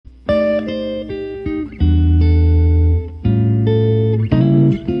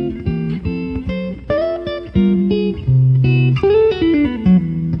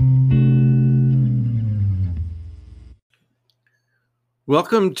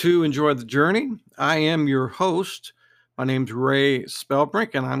Welcome to Enjoy the Journey. I am your host. My name's Ray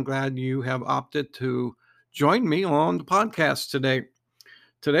Spellbrink, and I'm glad you have opted to join me on the podcast today.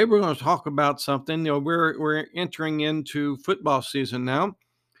 Today, we're going to talk about something. We're entering into football season now,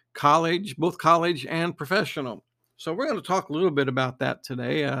 both college and professional. So we're going to talk a little bit about that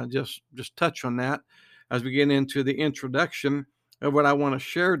today. Just touch on that as we get into the introduction of what I want to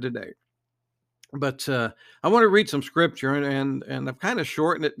share today. But I want to read some scripture, and I've kind of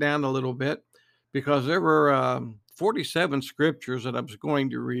shortened it down a little bit because there were 47 scriptures that I was going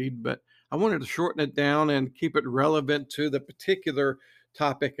to read, but I wanted to shorten it down and keep it relevant to the particular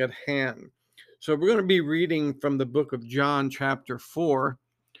topic at hand. So we're going to be reading from the book of John, chapter 4,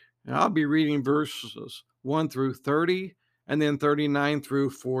 and I'll be reading verses 1 through 30 and then 39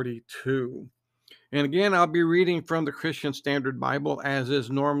 through 42. And again, I'll be reading from the Christian Standard Bible, as is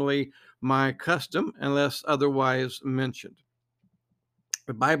normally my custom, unless otherwise mentioned.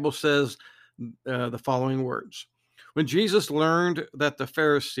 The Bible says the following words. When Jesus learned that the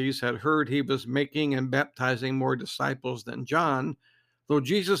Pharisees had heard he was making and baptizing more disciples than John, though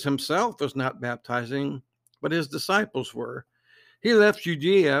Jesus himself was not baptizing, but his disciples were, he left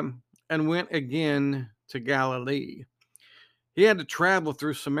Judea and went again to Galilee. He had to travel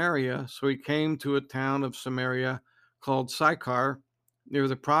through Samaria, so he came to a town of Samaria called Sychar, near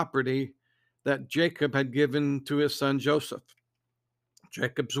the property that Jacob had given to his son Joseph.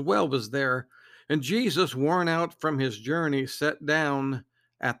 Jacob's well was there, and Jesus, worn out from his journey, sat down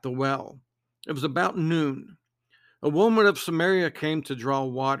at the well. It was about noon. A woman of Samaria came to draw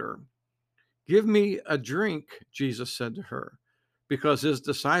water. "Give me a drink," Jesus said to her, because his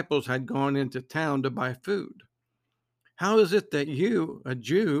disciples had gone into town to buy food. "How is it that you, a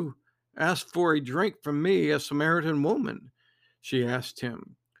Jew, ask for a drink from me, a Samaritan woman?" she asked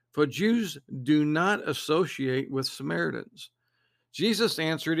him. For Jews do not associate with Samaritans. Jesus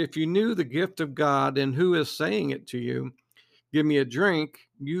answered, "If you knew the gift of God and who is saying it to you, 'Give me a drink,'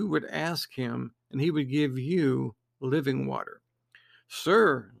 you would ask him, and he would give you living water."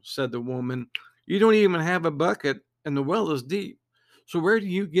 "Sir," said the woman, "you don't even have a bucket, and the well is deep. So where do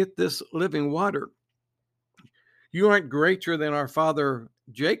you get this living water? You aren't greater than our father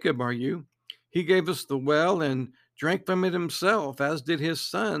Jacob, are you? He gave us the well and drank from it himself, as did his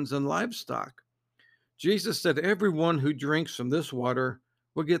sons and livestock." Jesus said, "Everyone who drinks from this water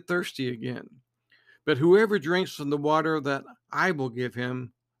will get thirsty again. But whoever drinks from the water that I will give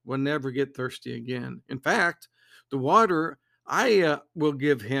him will never get thirsty again. In fact, the water I will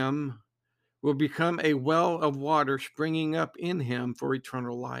give him will become a well of water springing up in him for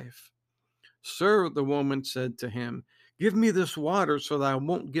eternal life." "Sir," the woman said to him, "give me this water so that I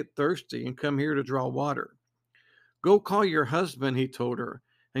won't get thirsty and come here to draw water." "Go call your husband," he told her,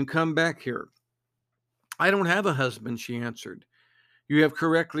 "and come back here." "I don't have a husband," she answered. "You have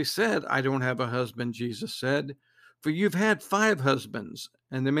correctly said, 'I don't have a husband,'" Jesus said, "for you've had 5 husbands,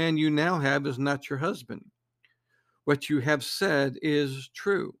 and the man you now have is not your husband. What you have said is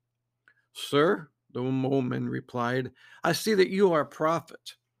true." "Sir," the woman replied, "I see that you are a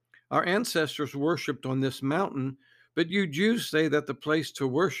prophet. Our ancestors worshipped on this mountain, but you Jews say that the place to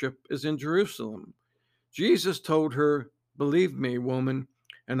worship is in Jerusalem." Jesus told her, "Believe me, woman,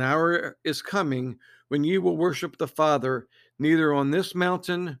 an hour is coming when you will worship the Father neither on this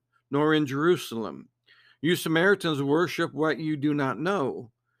mountain nor in Jerusalem. You Samaritans worship what you do not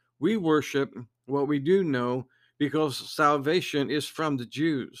know. We worship what we do know, because salvation is from the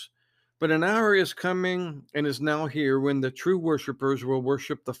Jews. But an hour is coming and is now here when the true worshipers will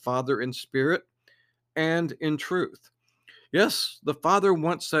worship the Father in spirit and in truth. Yes, the Father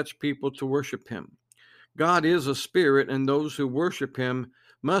wants such people to worship him. God is a spirit, and those who worship him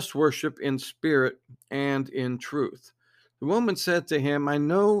must worship in spirit and in truth." The woman said to him, "I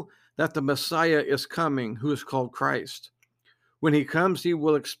know that the Messiah is coming, who is called Christ. When he comes, he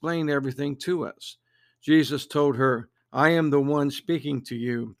will explain everything to us." Jesus told her, "I am the one speaking to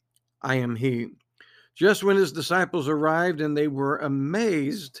you. I am he." Just when his disciples arrived, and they were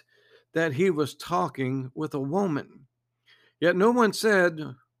amazed that he was talking with a woman. Yet no one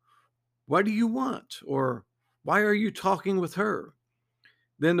said, "What do you want?" or "Why are you talking with her?"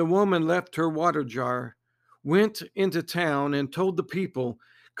 Then the woman left her water jar, went into town, and told the people,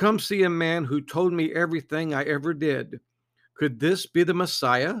 "Come see a man who told me everything I ever did. Could this be the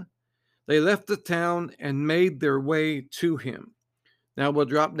Messiah?" They left the town and made their way to him. Now we'll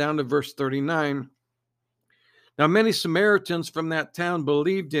drop down to verse 39. Now many Samaritans from that town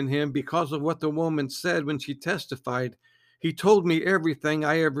believed in him because of what the woman said when she testified, "He told me everything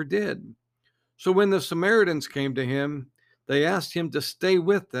I ever did." So when the Samaritans came to him, they asked him to stay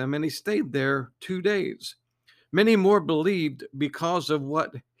with them, and he stayed there 2 days. Many more believed because of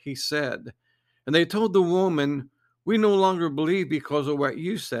what he said. And they told the woman, "We no longer believe because of what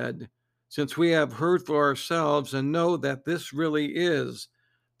you said, since we have heard for ourselves and know that this really is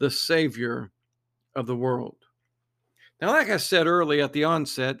the Savior of the world." Now, like I said early at the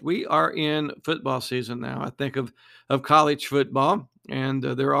onset, we are in football season now. I think of college football, and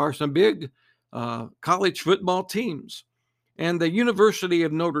there are some big college football teams. And the University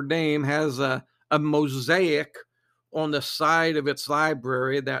of Notre Dame has a mosaic on the side of its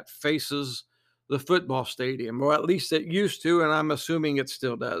library that faces the football stadium, or at least it used to, and I'm assuming it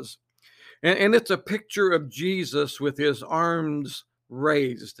still does. And it's a picture of Jesus with his arms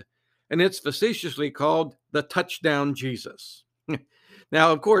raised. And it's facetiously called the touchdown Jesus.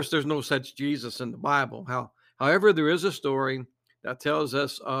 Now, of course, there's no such Jesus in the Bible. However, there is a story that tells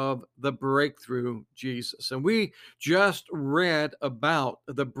us of the breakthrough Jesus. And we just read about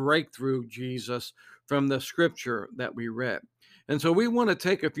the breakthrough Jesus from the scripture that we read. And so we want to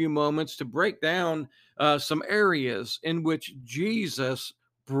take a few moments to break down some areas in which Jesus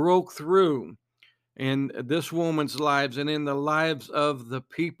broke through in this woman's lives and in the lives of the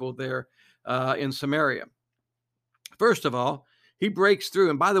people there in Samaria. First of all, he breaks through,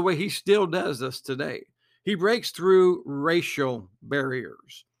 and by the way, he still does this today. He breaks through racial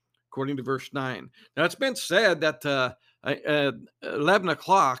barriers, according to verse 9. Now, it's been said that 11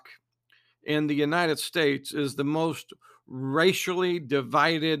 o'clock in the United States is the most racially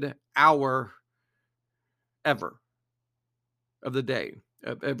divided hour ever of the day,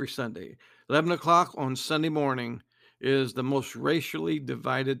 of every Sunday. 11 o'clock on Sunday morning is the most racially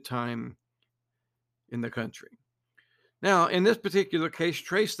divided time in the country. Now, in this particular case,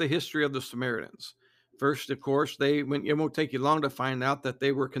 trace the history of the Samaritans. First, of course, it won't take you long to find out that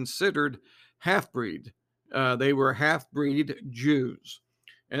they were considered half-breed. They were half-breed Jews.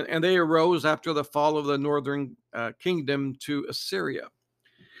 And they arose after the fall of the northern kingdom to Assyria.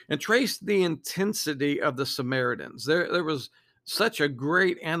 And trace the intensity of the Samaritans. There was such a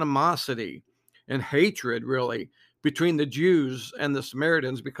great animosity and hatred, really, between the Jews and the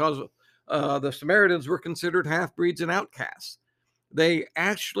Samaritans because the Samaritans were considered half breeds and outcasts. They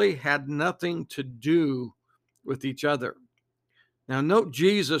actually had nothing to do with each other. Now, note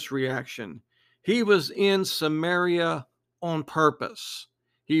Jesus' reaction. He was in Samaria on purpose.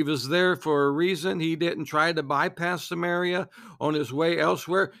 He was there for a reason. He didn't try to bypass Samaria on his way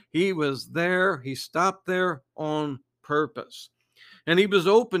elsewhere. He was there. He stopped there on purpose. And he was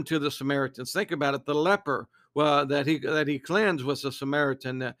open to the Samaritans. Think about it. The leper that he cleansed was a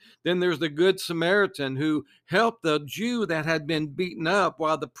Samaritan. Then there's the good Samaritan who helped the Jew that had been beaten up,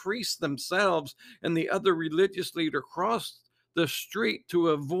 while the priests themselves and the other religious leader crossed the street to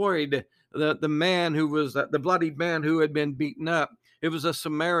avoid the man who was the bloodied man who had been beaten up. It was a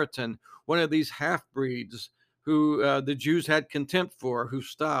Samaritan, one of these half breeds who the Jews had contempt for, who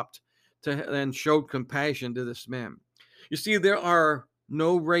stopped and showed compassion to this man. You see, there are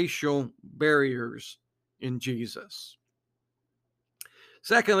no racial barriers in Jesus.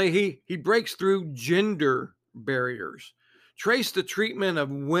 Secondly, he breaks through gender barriers. Trace the treatment of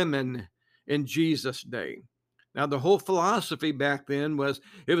women in Jesus' day. Now, the whole philosophy back then was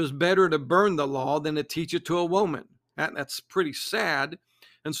it was better to burn the law than to teach it to a woman. That's pretty sad,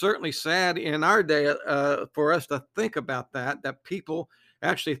 and certainly sad in our day for us to think about that people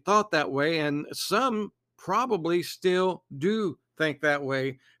actually thought that way, and some probably still do think that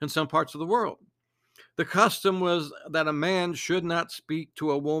way in some parts of the world. The custom was that a man should not speak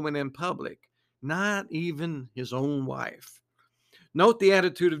to a woman in public, not even his own wife. Note the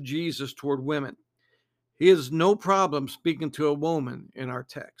attitude of Jesus toward women. He has no problem speaking to a woman in our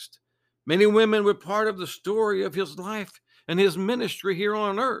text. Many women were part of the story of his life and his ministry here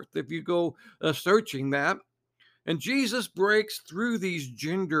on earth, if you go searching that. And Jesus breaks through these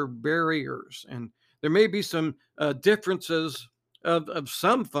gender barriers. And there may be some differences of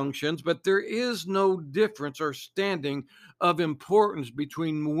some functions, but there is no difference or standing of importance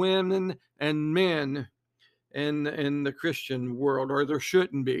between women and men in the Christian world, or there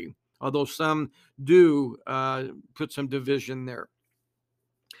shouldn't be, although some do put some division there.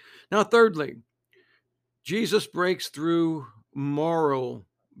 Now, thirdly, Jesus breaks through moral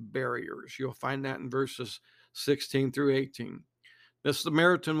barriers. You'll find that in verses 16 through 18. The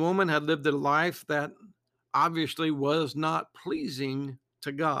Samaritan woman had lived a life that obviously was not pleasing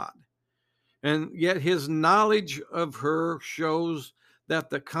to God. And yet his knowledge of her shows that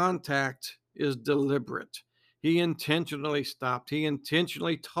the contact is deliberate. He intentionally stopped. He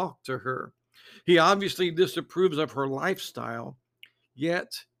intentionally talked to her. He obviously disapproves of her lifestyle,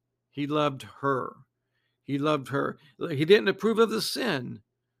 yet he loved her. He loved her. He didn't approve of the sin,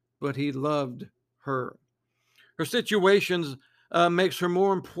 but he loved her. Her situations makes her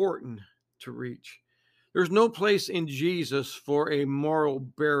more important to reach. There's no place in Jesus for a moral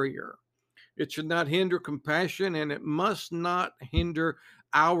barrier. It should not hinder compassion, and it must not hinder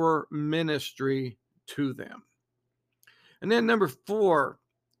our ministry to them. And then number 4,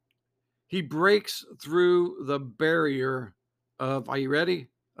 he breaks through the barrier of, are you ready?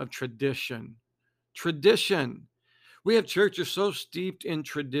 Of tradition. Tradition. We have churches so steeped in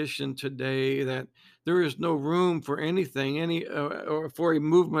tradition today that there is no room for anything, or for a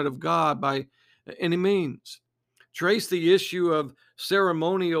movement of God by any means. Trace the issue of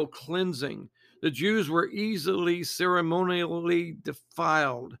ceremonial cleansing. The Jews were easily ceremonially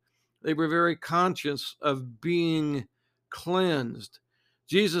defiled. They were very conscious of being cleansed.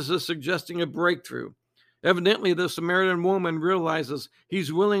 Jesus is suggesting a breakthrough. Evidently, the Samaritan woman realizes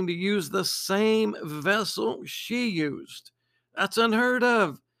he's willing to use the same vessel she used. That's unheard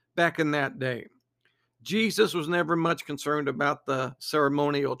of back in that day. Jesus was never much concerned about the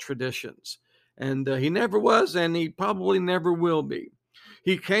ceremonial traditions, and he never was, and he probably never will be.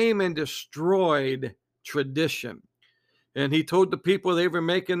 He came and destroyed tradition, and he told the people they were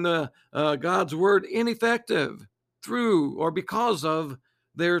making the God's word ineffective through or because of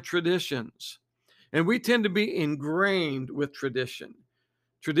their traditions. And we tend to be ingrained with tradition.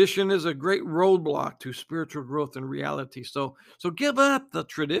 Tradition is a great roadblock to spiritual growth and reality. So give up the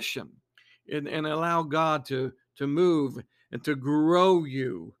tradition and allow God to move and to grow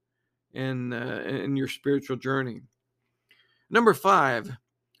you in your spiritual journey. Number 5,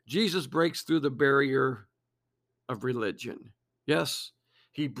 Jesus breaks through the barrier of religion. Yes,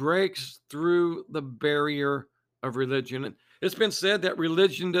 he breaks through the barrier of religion. And it's been said that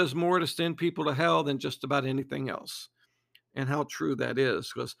religion does more to send people to hell than just about anything else. And how true that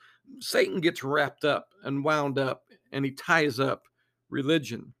is, because Satan gets wrapped up and wound up, and he ties up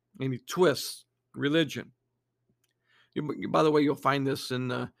religion and he twists religion. By the way, you'll find this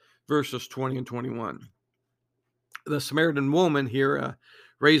in verses 20 and 21. The Samaritan woman here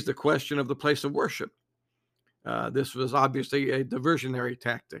raised the question of the place of worship. This was obviously a diversionary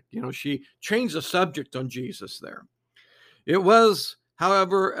tactic. She changed the subject on Jesus there. It was,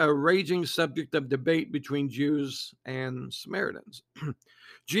 however, a raging subject of debate between Jews and Samaritans.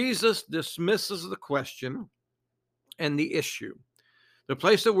 Jesus dismisses the question and the issue. The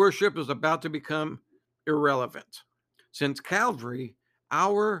place of worship is about to become irrelevant. Since Calvary,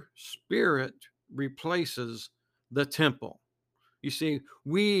 our spirit replaces the temple. You see,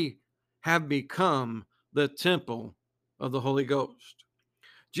 we have become the temple of the Holy Ghost.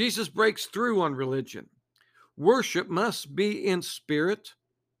 Jesus breaks through on religion. Worship must be in spirit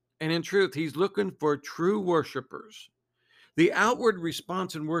and in truth. He's looking for true worshipers. The outward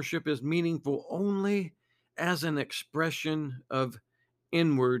response in worship is meaningful only as an expression of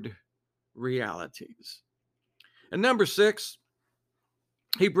inward realities. And number 6,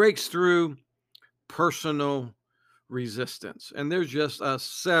 he breaks through personal resistance. And there's just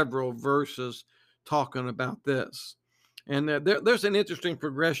several verses talking about this. And there's an interesting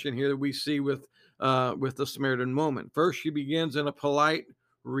progression here that we see with the Samaritan woman. First, she begins in a polite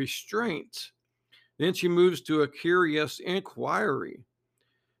restraint. Then she moves to a curious inquiry.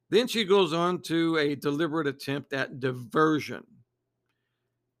 Then she goes on to a deliberate attempt at diversion.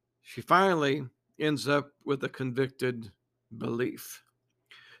 She finally ends up with a convicted belief.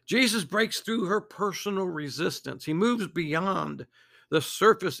 Jesus breaks through her personal resistance. He moves beyond the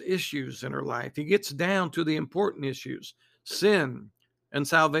surface issues in her life. He gets down to the important issues, sin and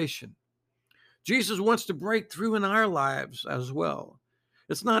salvation. Jesus wants to break through in our lives as well.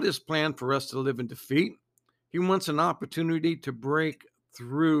 It's not his plan for us to live in defeat. He wants an opportunity to break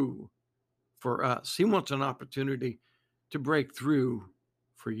through for us. He wants an opportunity to break through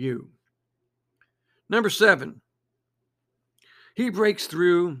for you. Number 7, he breaks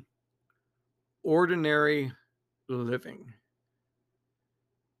through ordinary living.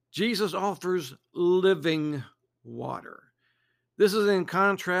 Jesus offers living water. This is in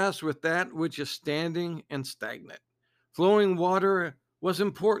contrast with that which is standing and stagnant. Flowing water was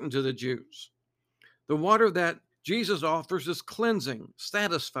important to the Jews. The water that Jesus offers is cleansing,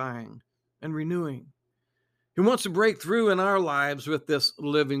 satisfying, and renewing. He wants to break through in our lives with this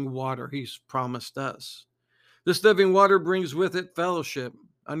living water he's promised us. This living water brings with it fellowship,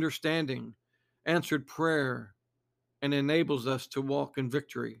 understanding, answered prayer, and enables us to walk in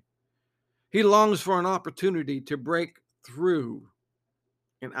victory. He longs for an opportunity to break through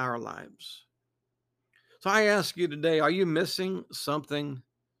in our lives. So I ask you today, are you missing something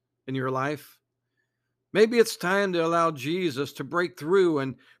in your life? Maybe it's time to allow Jesus to break through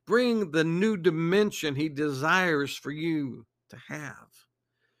and bring the new dimension he desires for you to have.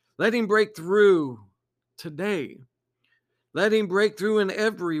 Let him break through today. Let him break through in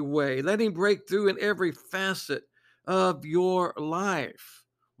every way. Let him break through in every facet of your life.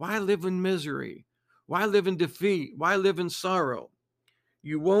 Why live in misery? Why live in defeat? Why live in sorrow?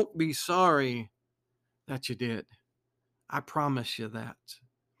 You won't be sorry that you did. I promise you that.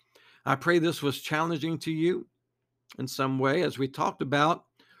 I pray this was challenging to you in some way as we talked about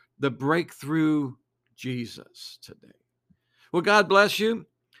the breakthrough Jesus today. Well, God bless you.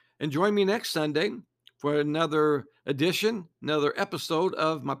 And join me next Sunday for another edition, another episode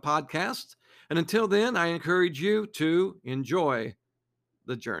of my podcast. And until then, I encourage you to enjoy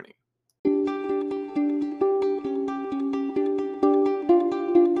the journey.